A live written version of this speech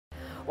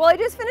Well, I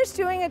just finished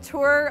doing a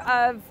tour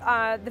of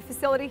the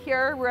facility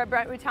here. We're at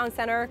Burnaby Town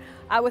Centre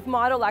with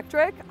Mott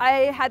Electric.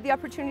 I had the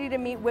opportunity to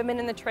meet women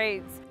in the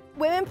trades.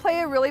 Women play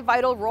a really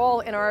vital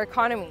role in our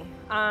economy.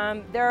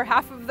 They're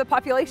half of the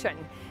population,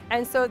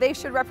 and so they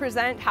should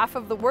represent half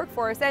of the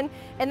workforce, and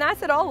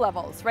that's at all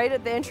levels, right?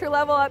 At the entry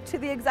level up to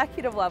the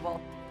executive level.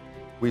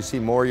 We see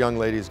more young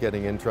ladies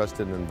getting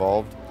interested and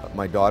involved.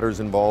 My daughter's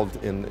involved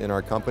in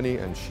our company,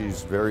 and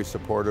she's very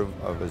supportive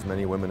of as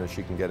many women as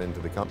she can get into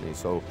the company.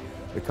 So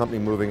the company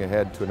moving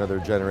ahead to another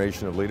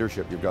generation of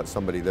leadership, you've got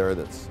somebody there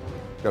that's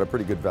got a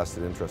pretty good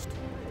vested interest.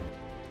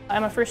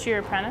 I'm a first-year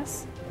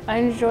apprentice. I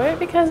enjoy it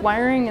because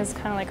wiring is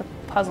kind of like a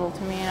puzzle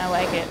to me, and I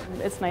like it.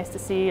 It's nice to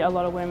see a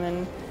lot of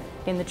women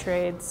in the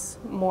trades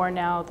more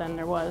now than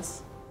there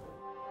was.